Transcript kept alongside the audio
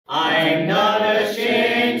I'm not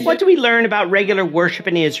ashamed. What do we learn about regular worship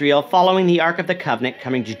in Israel following the Ark of the Covenant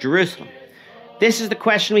coming to Jerusalem? This is the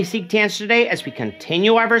question we seek to answer today as we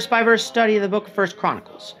continue our verse-by-verse study of the book of 1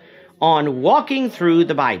 Chronicles on walking through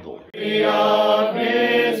the Bible. Beyond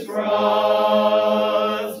his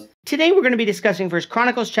cross. Today we're going to be discussing 1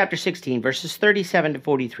 Chronicles chapter 16, verses 37 to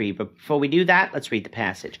 43. But before we do that, let's read the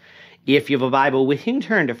passage. If you have a Bible with you,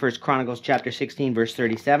 turn to 1 Chronicles chapter 16, verse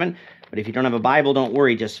 37. But if you don't have a Bible, don't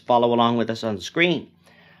worry, just follow along with us on the screen.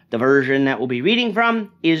 The version that we'll be reading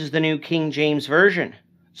from is the New King James Version.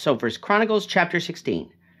 So 1 Chronicles chapter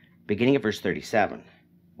 16, beginning at verse 37.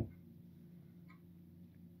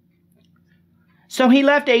 So he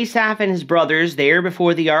left Asaph and his brothers there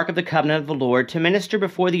before the ark of the covenant of the Lord to minister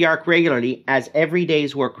before the ark regularly as every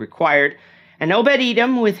day's work required, and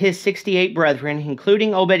Obed-Edom with his 68 brethren,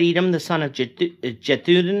 including Obed-Edom the son of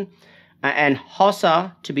Jeduthun, and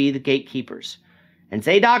Hosa to be the gatekeepers. And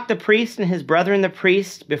Zadok the priest and his brethren the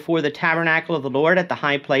priests before the tabernacle of the Lord at the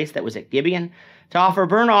high place that was at Gibeon, to offer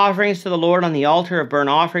burnt offerings to the Lord on the altar of burnt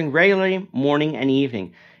offering regularly morning and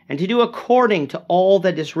evening, and to do according to all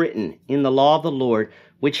that is written in the law of the Lord,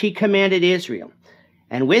 which he commanded Israel.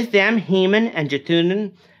 And with them Heman and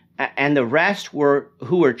Jeduthun and the rest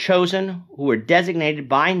who were chosen, who were designated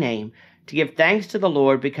by name, to give thanks to the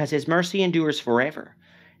Lord, because his mercy endures forever.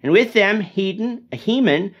 And with them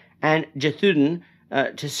Heman and Jeduthun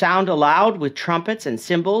to sound aloud with trumpets and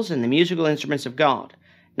cymbals and the musical instruments of God.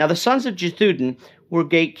 Now the sons of Jeduthun were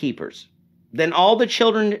gatekeepers. Then all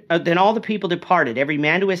the people departed, every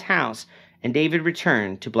man to his house, and David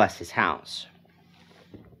returned to bless his house.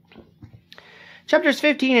 Chapters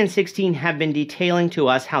 15 and 16 have been detailing to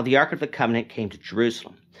us how the Ark of the Covenant came to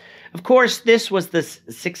Jerusalem. Of course, this was the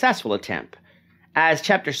successful attempt, as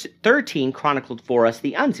chapter 13 chronicled for us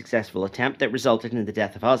the unsuccessful attempt that resulted in the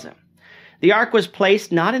death of Uzzah. The ark was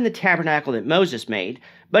placed not in the tabernacle that Moses made,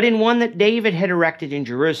 but in one that David had erected in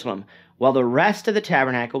Jerusalem, while the rest of the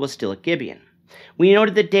tabernacle was still at Gibeon. We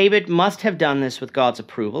noted that David must have done this with God's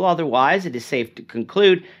approval, otherwise it is safe to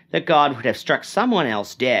conclude that God would have struck someone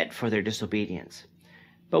else dead for their disobedience.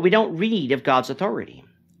 But we don't read of God's authority.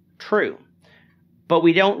 True. But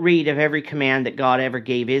we don't read of every command that God ever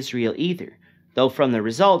gave Israel either, though from the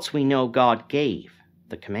results we know God gave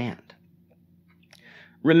the command.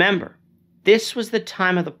 Remember, this was the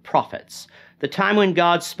time of the prophets, the time when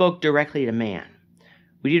God spoke directly to man.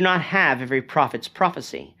 We do not have every prophet's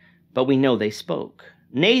prophecy, but we know they spoke.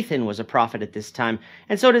 Nathan was a prophet at this time,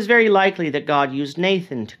 and so it is very likely that God used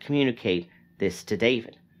Nathan to communicate this to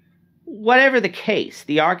David. Whatever the case,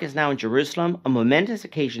 the ark is now in Jerusalem, a momentous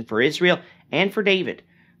occasion for Israel and for David,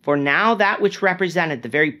 for now that which represented the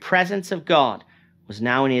very presence of God was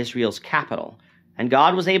now in Israel's capital, and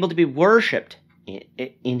God was able to be worshipped in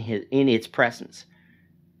its presence.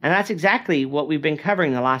 And that's exactly what we've been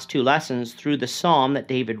covering the last two lessons through the psalm that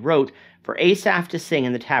David wrote for Asaph to sing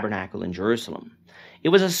in the tabernacle in Jerusalem. It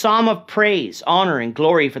was a psalm of praise, honor, and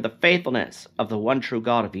glory for the faithfulness of the one true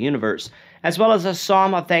God of the universe, as well as a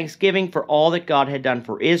psalm of thanksgiving for all that God had done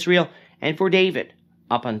for Israel and for David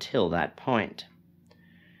up until that point.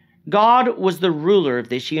 God was the ruler of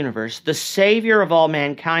this universe, the Savior of all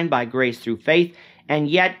mankind by grace through faith, and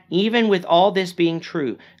yet, even with all this being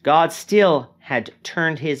true, God still had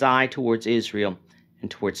turned his eye towards Israel and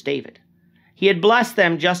towards David. He had blessed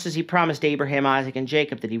them just as he promised Abraham, Isaac, and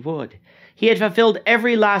Jacob that he would. He had fulfilled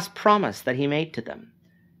every last promise that he made to them.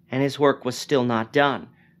 And his work was still not done,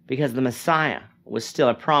 because the Messiah was still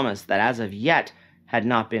a promise that as of yet had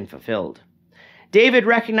not been fulfilled. David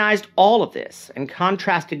recognized all of this and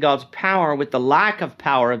contrasted God's power with the lack of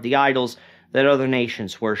power of the idols that other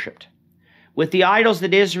nations worshipped, with the idols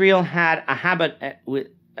that Israel had a habit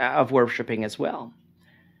of worshiping as well.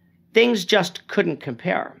 Things just couldn't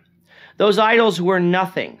compare. Those idols were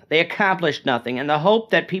nothing. They accomplished nothing, and the hope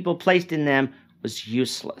that people placed in them was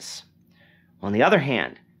useless. On the other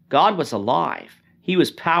hand, God was alive. He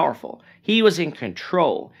was powerful. He was in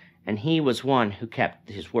control, and he was one who kept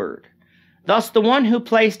his word. Thus, the one who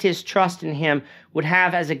placed his trust in him would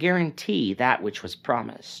have as a guarantee that which was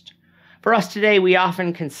promised. For us today, we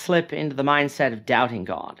often can slip into the mindset of doubting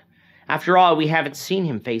God. After all, we haven't seen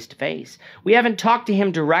him face to face. We haven't talked to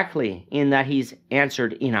him directly in that he's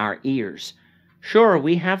answered in our ears. Sure,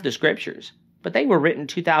 we have the scriptures, but they were written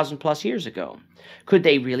 2,000 plus years ago. Could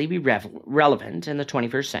they really be relevant in the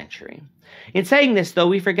 21st century? In saying this, though,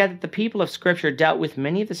 we forget that the people of Scripture dealt with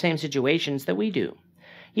many of the same situations that we do.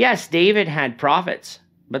 Yes, David had prophets,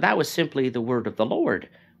 but that was simply the word of the Lord,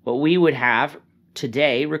 what we would have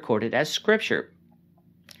today recorded as Scripture.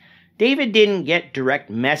 David didn't get direct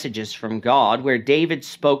messages from God where David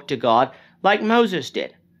spoke to God like Moses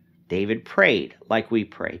did. David prayed like we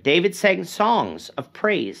pray. David sang songs of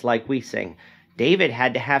praise like we sing. David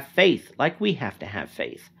had to have faith like we have to have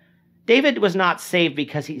faith. David was not saved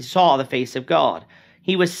because he saw the face of God.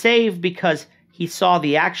 He was saved because he saw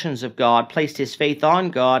the actions of God, placed his faith on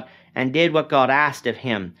God, and did what God asked of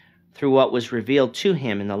him through what was revealed to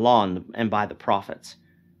him in the law and by the prophets.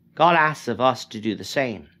 God asks of us to do the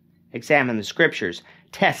same. Examine the scriptures,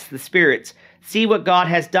 test the spirits, see what God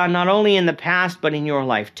has done not only in the past but in your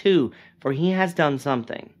life too, for he has done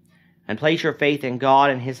something. And place your faith in God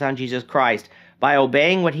and his Son Jesus Christ by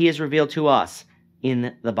obeying what he has revealed to us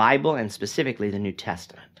in the Bible and specifically the New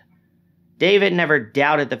Testament. David never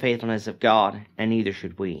doubted the faithfulness of God, and neither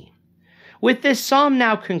should we. With this psalm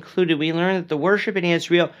now concluded, we learn that the worship in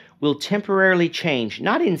Israel will temporarily change,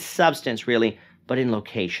 not in substance really, but in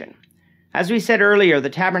location. As we said earlier, the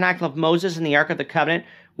tabernacle of Moses and the Ark of the Covenant,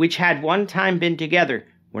 which had one time been together,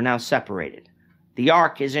 were now separated. The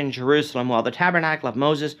Ark is in Jerusalem, while the tabernacle of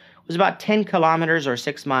Moses was about 10 kilometers or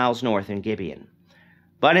 6 miles north in Gibeon.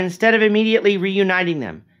 But instead of immediately reuniting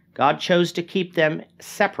them, God chose to keep them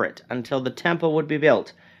separate until the temple would be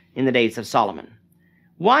built in the days of Solomon.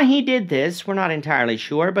 Why he did this, we're not entirely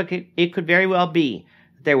sure, but it could very well be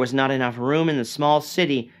that there was not enough room in the small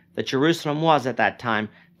city that Jerusalem was at that time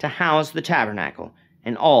to house the tabernacle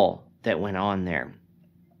and all that went on there.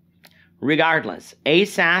 Regardless,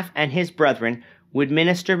 Asaph and his brethren would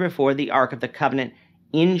minister before the Ark of the Covenant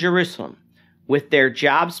in Jerusalem, with their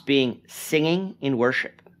jobs being singing in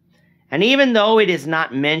worship. And even though it is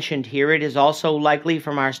not mentioned here, it is also likely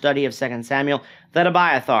from our study of 2 Samuel that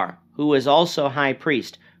Abiathar, who was also high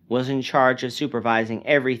priest, was in charge of supervising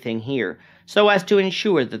everything here, so as to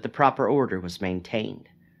ensure that the proper order was maintained.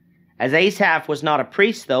 As Asaph was not a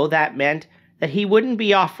priest, though, that meant that he wouldn't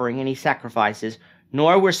be offering any sacrifices,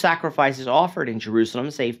 nor were sacrifices offered in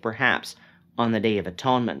Jerusalem, save perhaps on the Day of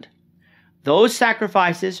Atonement. Those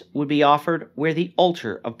sacrifices would be offered where the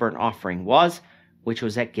altar of burnt offering was, which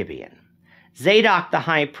was at Gibeon. Zadok the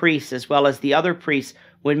high priest, as well as the other priests,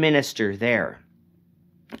 would minister there.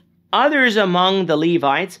 Others among the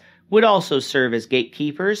Levites would also serve as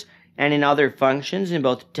gatekeepers and in other functions in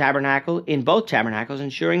both tabernacles,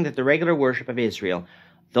 ensuring that the regular worship of Israel,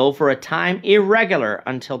 though for a time irregular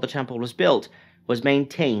until the temple was built, was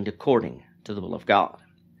maintained according to the will of God.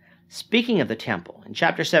 Speaking of the temple, in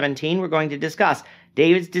chapter 17, we're going to discuss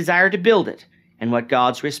David's desire to build it and what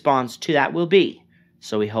God's response to that will be.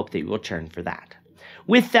 So we hope that you will turn for that.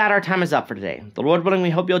 With that, our time is up for today. The Lord willing, we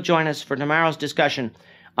hope you'll join us for tomorrow's discussion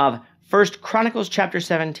of 1 Chronicles chapter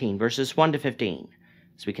 17, verses 1 to 15,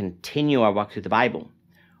 as we continue our walk through the Bible,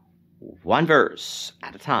 one verse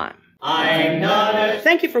at a time.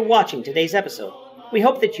 Thank you for watching today's episode. We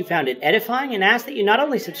hope that you found it edifying and ask that you not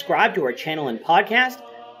only subscribe to our channel and podcast,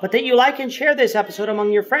 but that you like and share this episode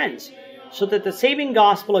among your friends, so that the saving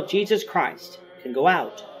gospel of Jesus Christ can go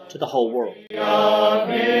out to the whole world.